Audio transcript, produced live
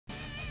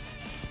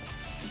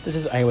This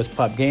is iOS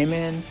Pop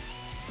Gaming,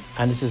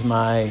 and this is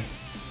my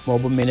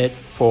mobile minute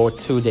for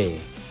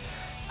today.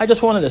 I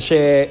just wanted to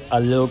share a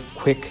little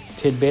quick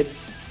tidbit.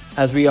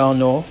 As we all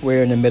know,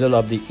 we're in the middle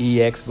of the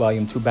EX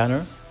Volume 2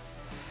 banner.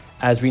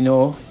 As we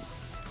know,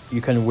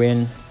 you can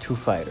win 2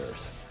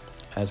 fighters.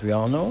 As we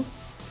all know,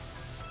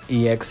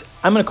 EX,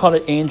 I'm going to call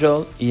it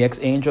Angel, EX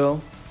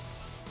Angel,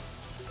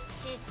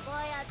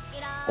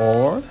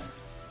 or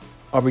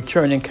a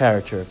returning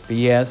character,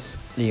 BS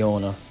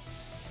Leona.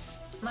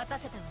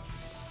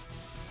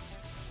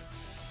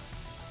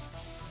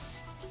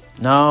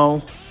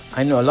 Now,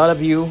 I know a lot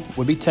of you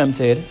would be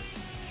tempted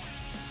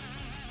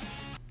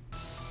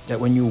that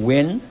when you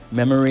win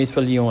memories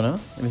for Leona,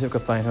 let me see if I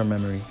can find her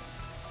memory.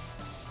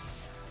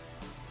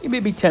 You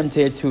may be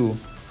tempted to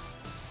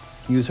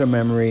use her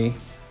memory,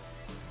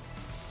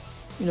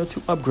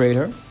 to upgrade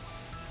her,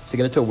 to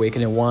get her to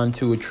awakening 1,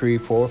 2, 3,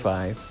 4,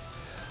 5.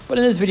 But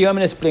in this video, I'm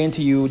going to explain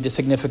to you the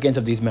significance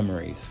of these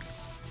memories.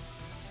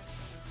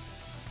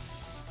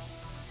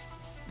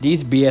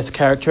 These BS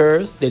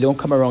characters, they don't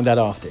come around that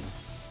often.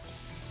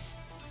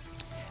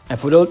 And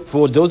for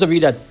those of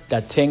you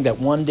that think that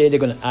one day they're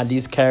going to add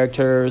these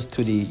characters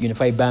to the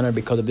Unified banner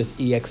because of this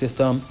EX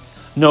system,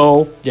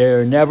 no,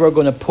 they're never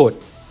going to put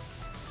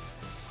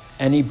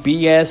any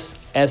BS,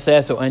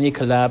 SS, or any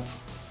collab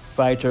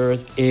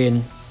fighters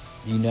in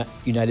the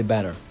United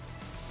banner.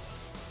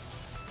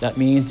 That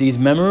means these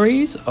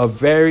memories are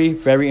very,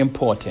 very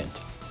important.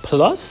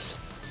 Plus,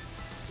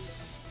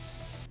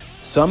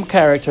 some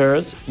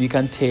characters you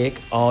can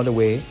take all the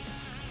way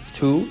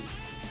to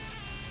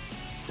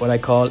what I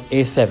call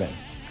A7,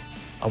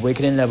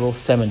 Awakening level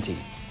 70.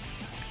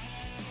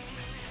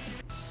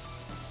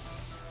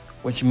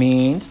 Which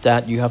means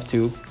that you have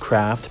to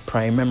craft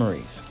prime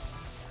memories.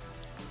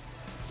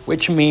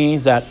 Which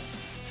means that,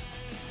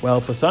 well,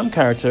 for some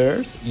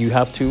characters, you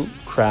have to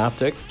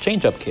craft a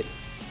change-up kit.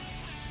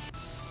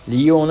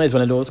 Leona is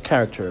one of those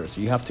characters.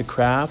 You have to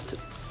craft,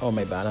 oh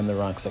my bad, I'm in the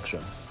wrong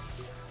section.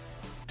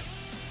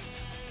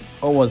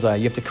 Oh, was I?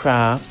 You have to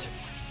craft.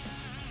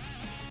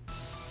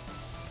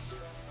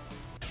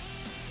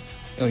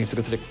 Oh, you have to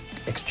go to the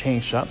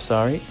exchange shop,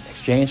 sorry.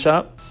 Exchange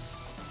shop.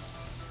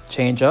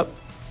 Change up.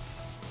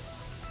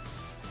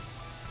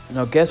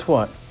 Now, guess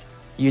what?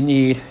 You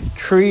need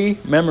 3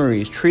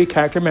 memories, 3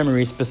 character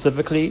memories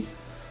specifically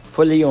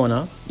for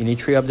Leona. You need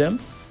 3 of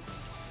them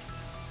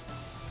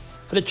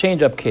for the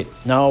change-up kit.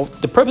 Now,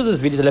 the purpose of this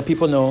video is to let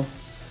people know,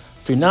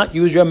 do not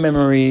use your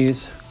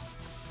memories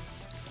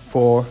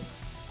to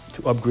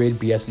upgrade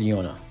BS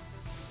Leona.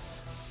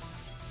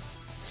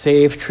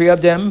 Save 3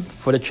 of them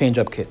for the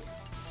change-up kit.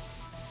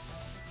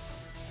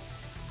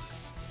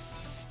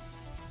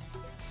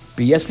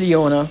 BS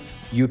Leona,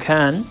 you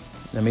can,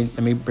 let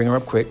me bring her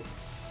up quick.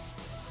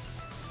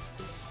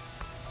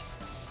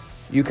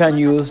 You can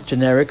use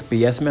generic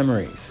BS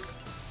memories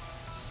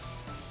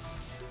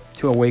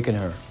to awaken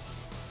her.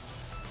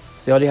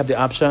 See how they have the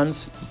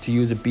options to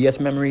use a BS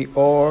memory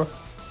or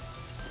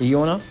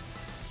Leona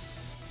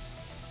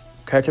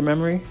character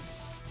memory.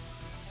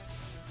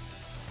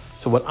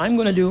 So what I'm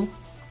gonna do,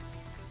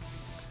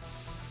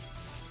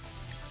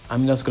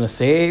 I'm just gonna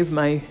save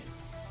my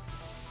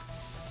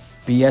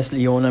BS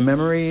Leona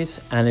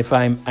memories, and if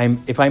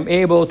I'm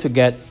able to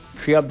get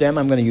 3 of them,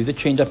 I'm going to use a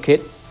change-up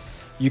kit.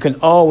 You can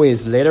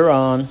always later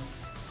on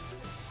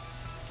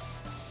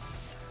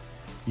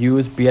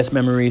use BS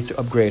memories to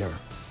upgrade her.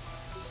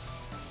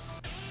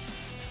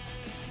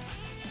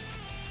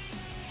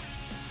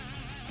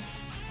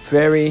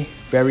 Very,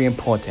 very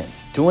important.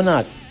 Do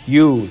not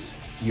use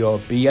your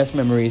BS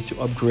memories to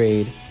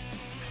upgrade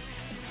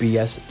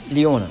BS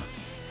Leona.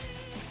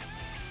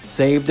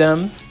 Save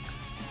them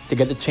to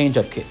get the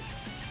change-up kit.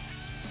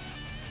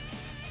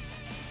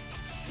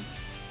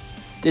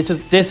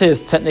 This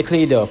is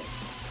technically the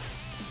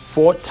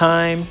 4th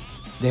time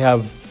they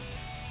have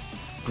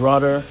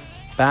brought her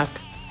back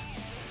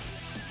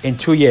in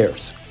 2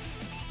 years.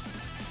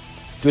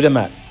 Do the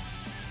math.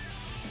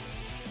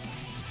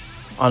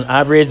 On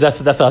average,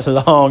 that's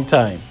a long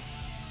time.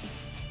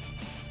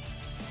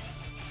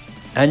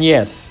 And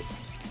yes,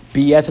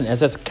 BS and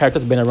SS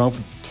characters have been around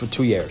for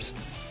 2 years.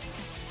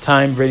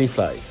 Time really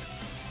flies.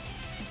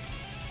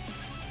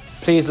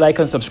 Please like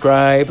and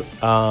subscribe.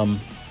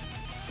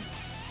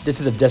 This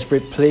is a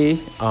desperate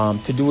plea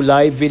to do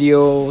live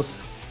videos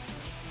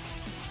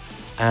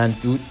and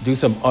do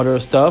some other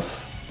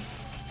stuff.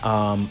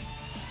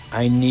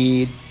 I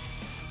need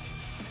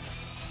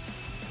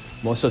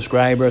more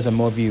subscribers and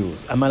more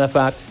views. As a matter of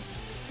fact,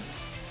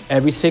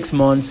 every 6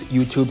 months,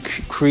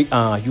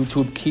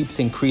 YouTube keeps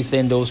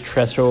increasing those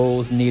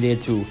thresholds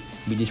needed to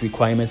meet these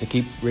requirements. They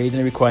keep raising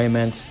the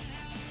requirements.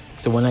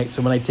 So when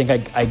I think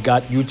I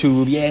got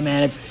YouTube, yeah,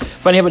 man,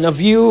 if I have enough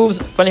views,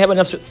 if I have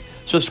enough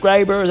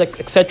subscribers,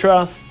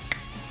 etc.,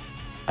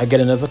 I get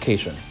a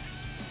notification.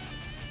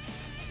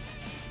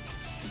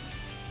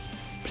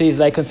 Please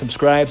like and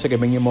subscribe so I can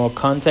bring you more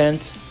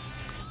content.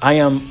 I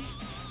am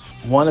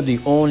one of the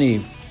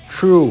only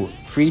true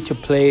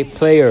free-to-play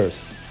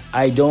players.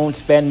 I don't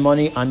spend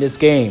money on this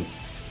game.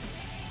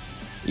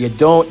 You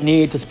don't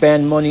need to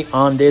spend money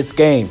on this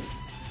game.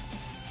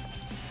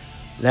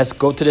 Let's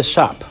go to the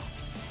shop.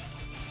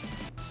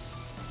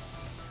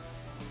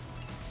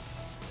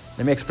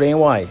 Let me explain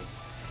why.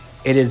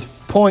 It is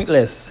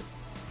pointless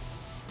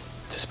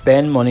to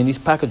spend money in these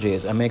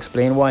packages. I'm going to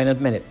explain why in a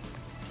minute.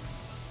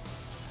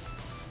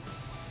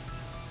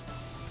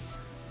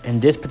 In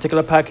this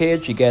particular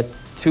package, you get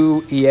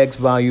 2 EX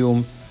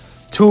volume,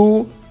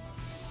 2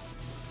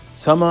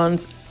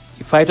 summons,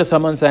 fighter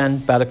summons,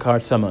 and battle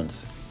card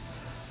summons.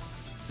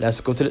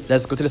 Let's go to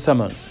the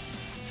summons.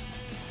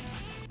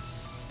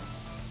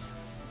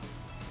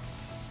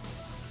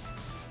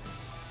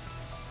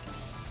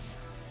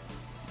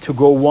 To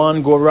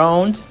go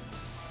round,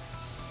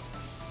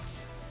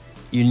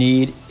 you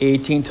need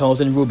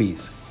 18,000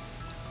 rubies.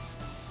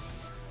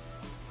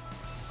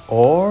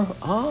 Or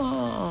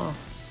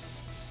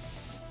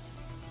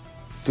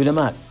do the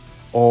math.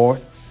 Or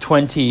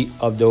 20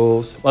 of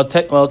those. Well,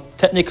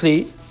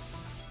 technically,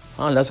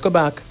 let's go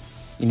back.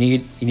 You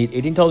need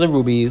 18,000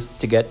 rubies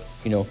to get,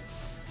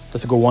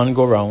 just to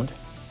go round.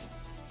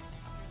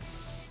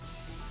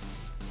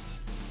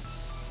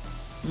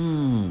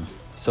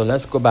 So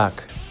let's go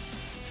back.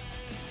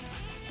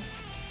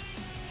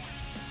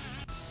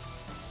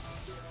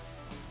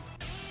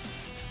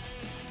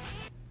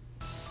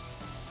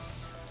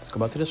 Let's go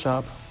back to the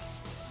shop.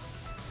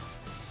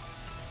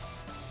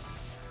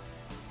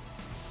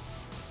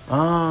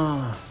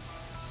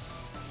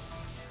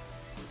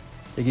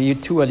 They give you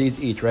 2 of these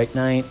each, right?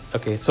 9.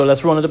 Okay, so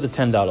let's run it up to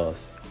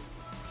 $10.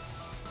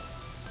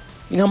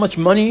 You know how much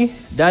money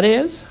that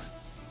is?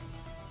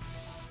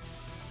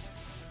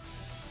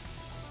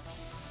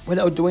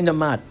 Without doing the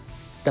math,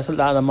 that's a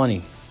lot of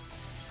money.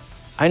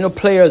 I know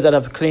players that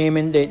have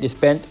claiming they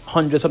spent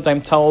hundreds,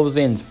 sometimes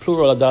thousands,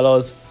 plural of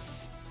dollars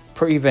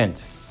per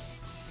event.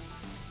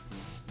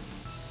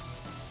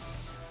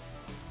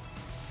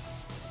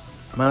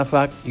 Matter of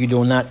fact, you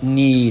do not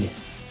need.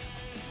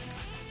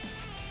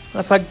 Matter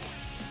of fact,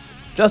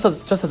 just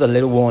as a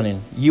little warning,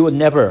 you would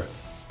never,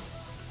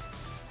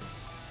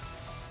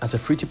 as a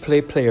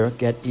free-to-play player,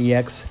 get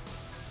EX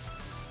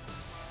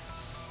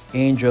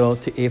Angel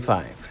to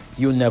A5.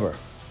 You'll never.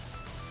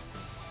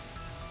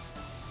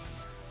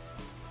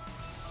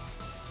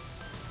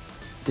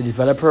 The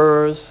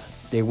developers,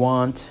 they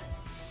want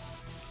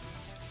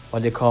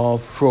what they call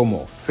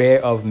FOMO, fear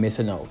of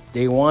missing out.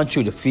 They want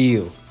you to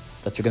feel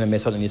that you're going to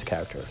miss out on these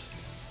characters.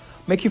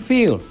 Make you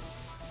feel.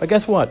 But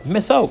guess what?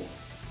 Miss out.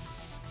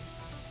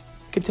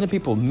 Keep telling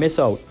people, miss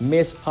out,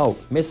 miss out,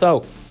 miss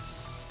out.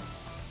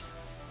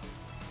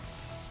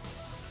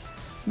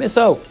 Miss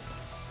out.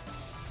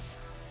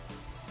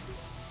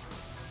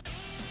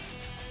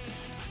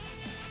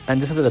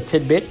 And this is a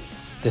tidbit.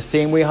 The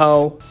same way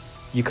how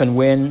you can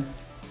win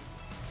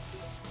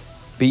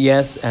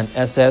BS and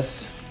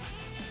SS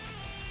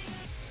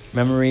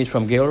memories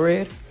from Gale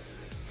Raid.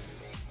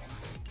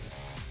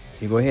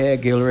 You go here,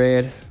 Gale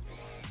Raid.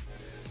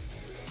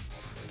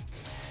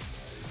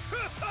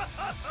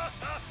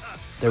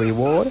 The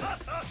reward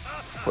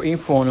for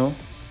Inferno.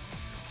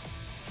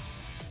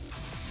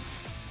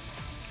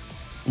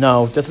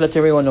 Now, just to let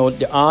everyone know,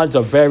 the odds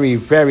are very,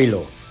 very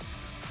low.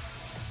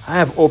 I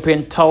have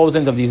opened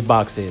thousands of these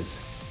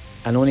boxes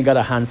and only got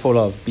a handful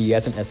of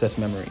BS and SS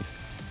memories.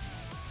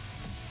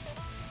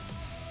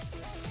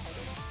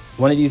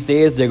 One of these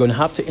days, they're going to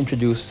have to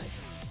introduce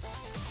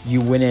you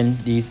winning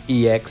these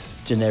EX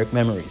generic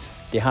memories.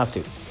 They have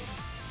to.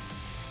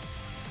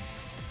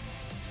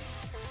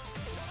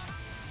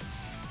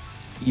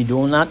 You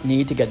do not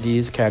need to get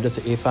these characters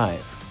to A5.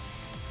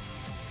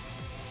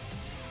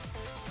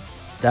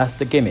 That's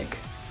the gimmick.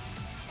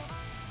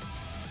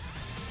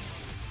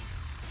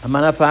 A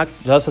matter of fact,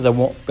 just as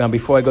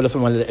before I go, just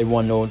want to let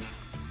everyone know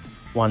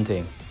one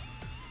thing.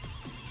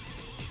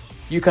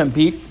 You can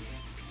beat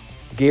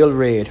Gale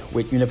Raid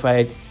with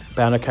unified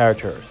banner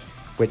characters.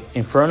 With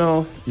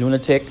Inferno,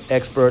 Lunatic,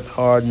 Expert,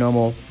 Hard,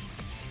 Normal.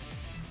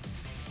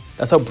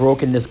 That's how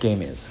broken this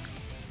game is.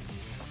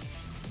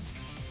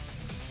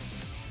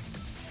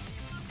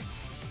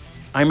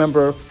 I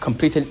remember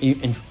completing,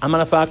 a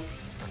matter of fact,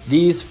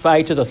 these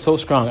fighters are so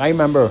strong. I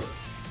remember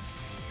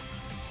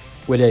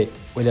with a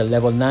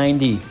level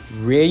 90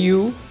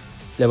 Ryu,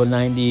 level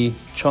 90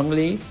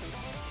 Chun-Li,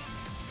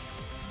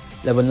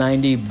 level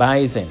 90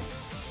 Bison.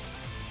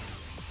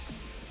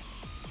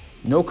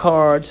 No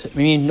cards,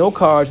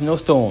 no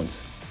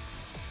stones.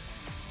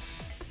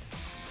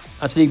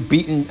 Actually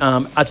getting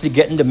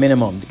the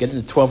minimum, getting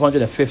the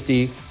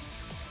 1250.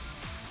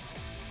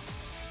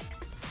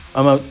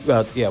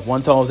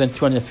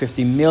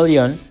 1,250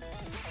 million,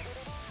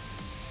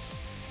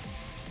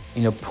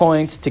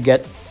 points to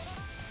get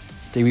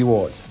the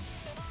rewards.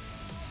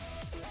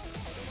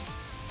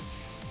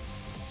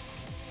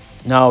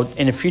 Now,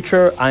 in the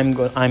future, I'm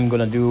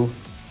gonna do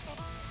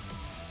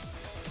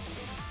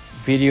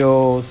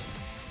videos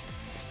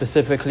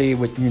specifically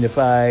with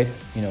unified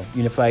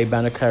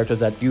banner characters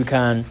that you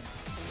can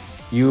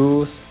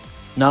use.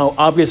 Now,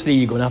 obviously,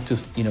 you're gonna have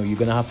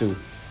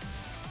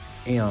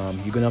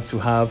to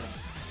have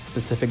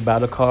specific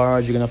battle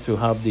cards. You're gonna have to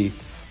have the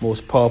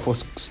most powerful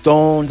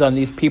stones on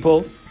these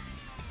people,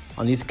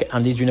 on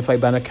these unified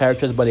banner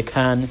characters, but it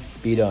can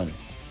be done.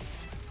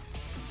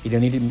 You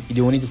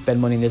don't need to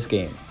spend money in this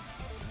game.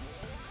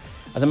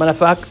 As a matter of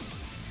fact,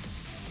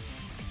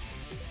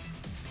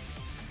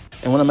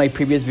 in one of my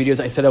previous videos,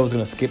 I said I was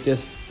gonna skip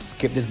this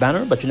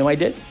banner, but you know what I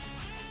did?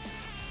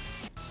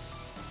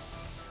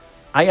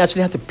 I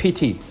actually had to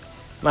pity.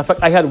 Matter of fact,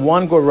 I had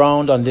one go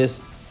round on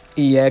this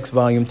EX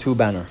Volume 2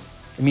 banner.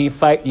 I mean,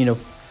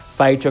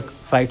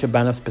 fighter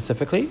banner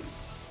specifically.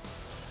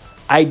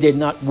 I did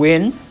not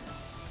win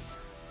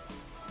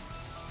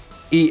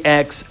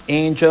EX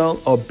Angel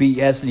or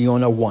BS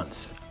Leona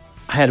once.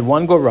 I had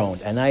one go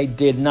round and I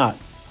did not.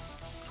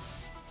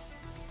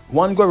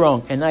 One go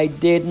round and I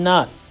did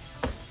not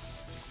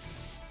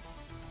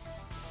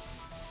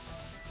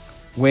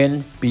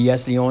win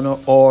BS Leona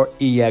or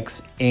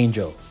EX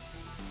Angel.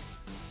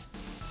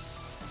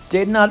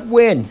 Did not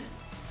win.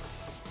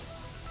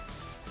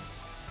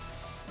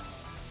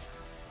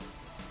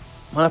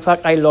 Matter of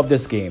fact, I love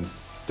this game.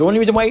 The only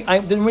reason why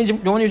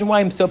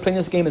I'm still playing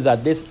this game is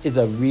that this is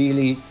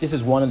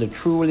one of the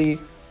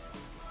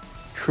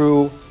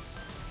true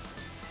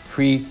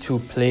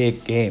free-to-play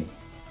game.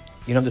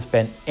 You don't have to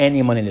spend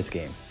any money in this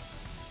game.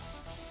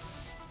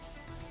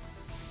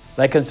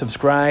 Like and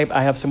subscribe.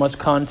 I have so much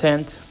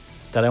content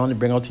that I want to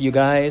bring out to you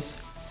guys.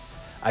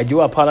 I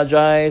do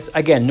apologize.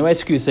 Again, no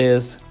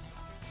excuses.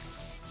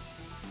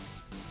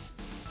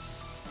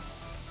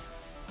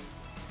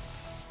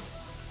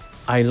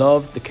 I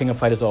love the King of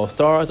Fighters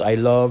All-Stars. I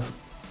love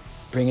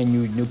bringing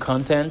you new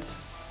content.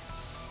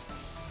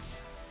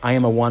 I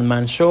am a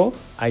one-man show.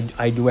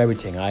 I do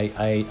everything.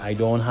 I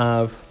don't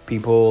have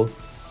people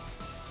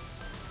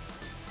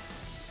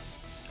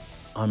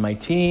on my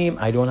team.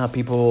 I don't have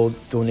people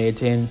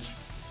donating.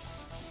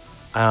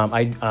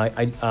 I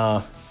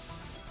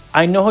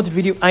know how to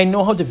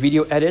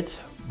video edit,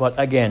 but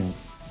again,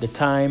 the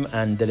time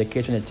and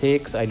dedication it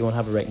takes, I don't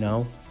have it right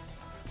now.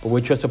 But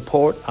with your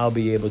support, I'll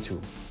be able to.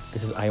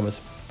 This is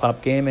Iowa's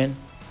Pop Gaming,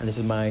 and this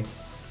is my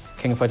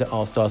King of Fighters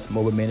All-Stars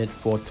Mobile Minute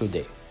for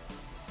today.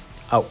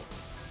 Out.